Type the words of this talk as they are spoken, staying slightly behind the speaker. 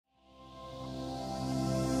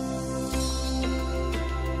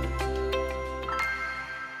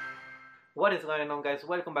What is going on, guys?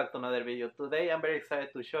 Welcome back to another video. Today I'm very excited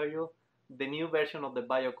to show you the new version of the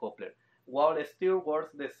Biocoupler. While it still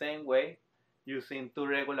works the same way using two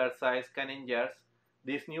regular size canning jars,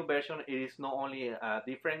 this new version it is not only a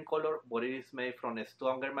different color, but it is made from a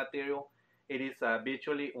stronger material. It is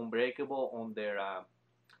virtually unbreakable on their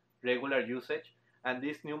regular usage, and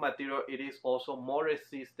this new material it is also more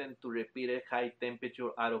resistant to repeated high temperature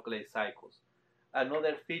autoclave cycles.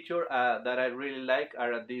 Another feature that I really like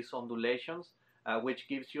are these ondulations, which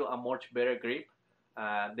gives you a much better grip.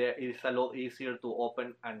 There is a lot easier to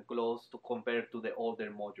open and close to compare to the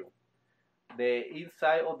older module. The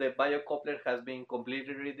inside of the Biocoupler has been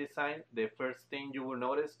completely redesigned. The first thing you will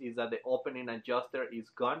notice is that the opening adjuster is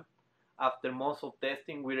gone. After months of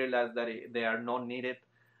testing, we realized that they are not needed.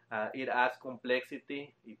 It adds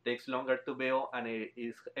complexity, it takes longer to build, and it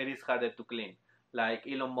is harder to clean. Like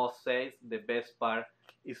Elon Musk says, the best part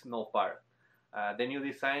is no part. The new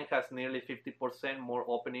design has nearly 50% more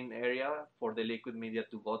opening area for the liquid media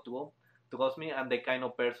to go to. Trust me, I'm the kind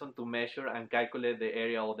of person to measure and calculate the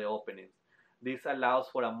area of the openings. This allows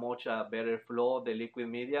for a much better flow of the liquid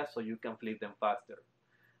media so you can flip them faster.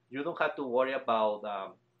 You don't have to worry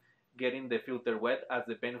about getting the filter wet as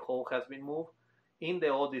the vent hole has been moved. In the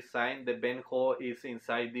old design, the vent hole is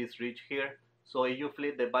inside this ridge here. So if you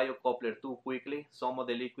flip the Biocoupler too quickly, some of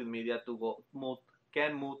the liquid media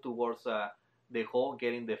can move towards the hole,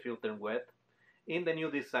 getting the filter wet. In the new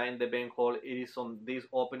design, the vent hole it is on this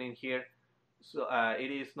opening here, so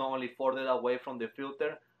it is not only further away from the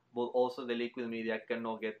filter, but also the liquid media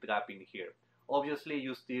cannot get trapped in here. Obviously,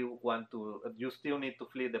 you still need to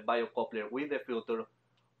flip the Biocoupler with the filter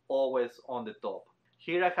always on the top.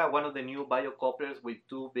 Here I have one of the new Biocouplers with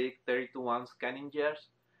two big 32-ounce canning jars.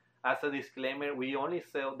 As a disclaimer, we only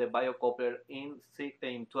sell the Biocoupler in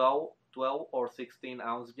 12 or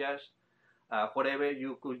 16-ounce jars. However,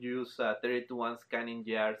 you could use 32-ounce canning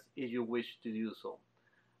jars if you wish to do so.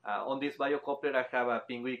 On this Biocoupler, I have a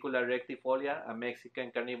Pinguicula rectifolia, a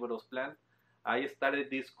Mexican carnivorous plant. I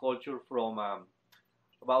started this culture from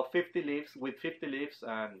about 50 leaves,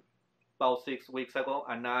 and about 6 weeks ago,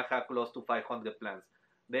 and now I have close to 500 plants.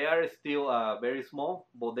 They are still very small,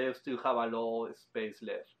 but they still have a lot of space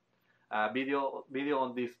left. Video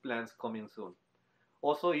on these plants coming soon.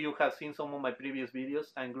 Also, you have seen some of my previous videos.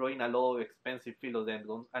 I'm growing a lot of expensive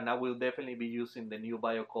philodendrons, and I will definitely be using the new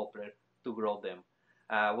Biocoupler to grow them.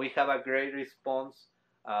 We have a great response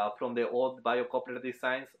from the old Biocoupler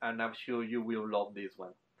designs, and I'm sure you will love this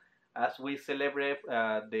one. As we celebrate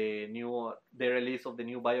the release of the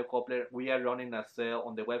new Biocoupler, we are running a sale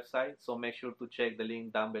on the website, so make sure to check the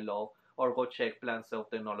link down below or go check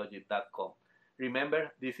plantcelltechnology.com.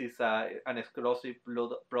 Remember, this is an exclusive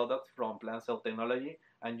product from Plant Cell Technology,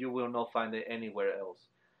 and you will not find it anywhere else.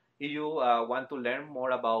 If you want to learn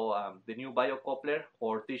more about the new Biocoupler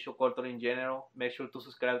or tissue culture in general, make sure to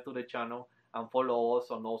subscribe to the channel and follow us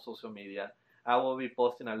on all social media. I will be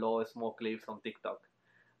posting a lot of small clips on TikTok.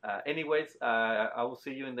 Anyways, I will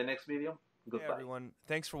see you in the next video. Goodbye. Hey everyone,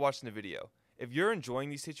 thanks for watching the video. If you're enjoying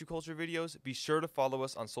these tissue culture videos, be sure to follow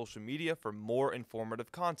us on social media for more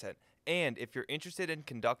informative content. And if you're interested in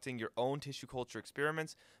conducting your own tissue culture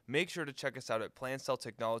experiments, make sure to check us out at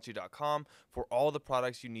plantcelltechnology.com for all the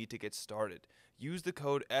products you need to get started. Use the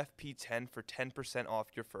code FP10 for 10% off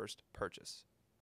your first purchase.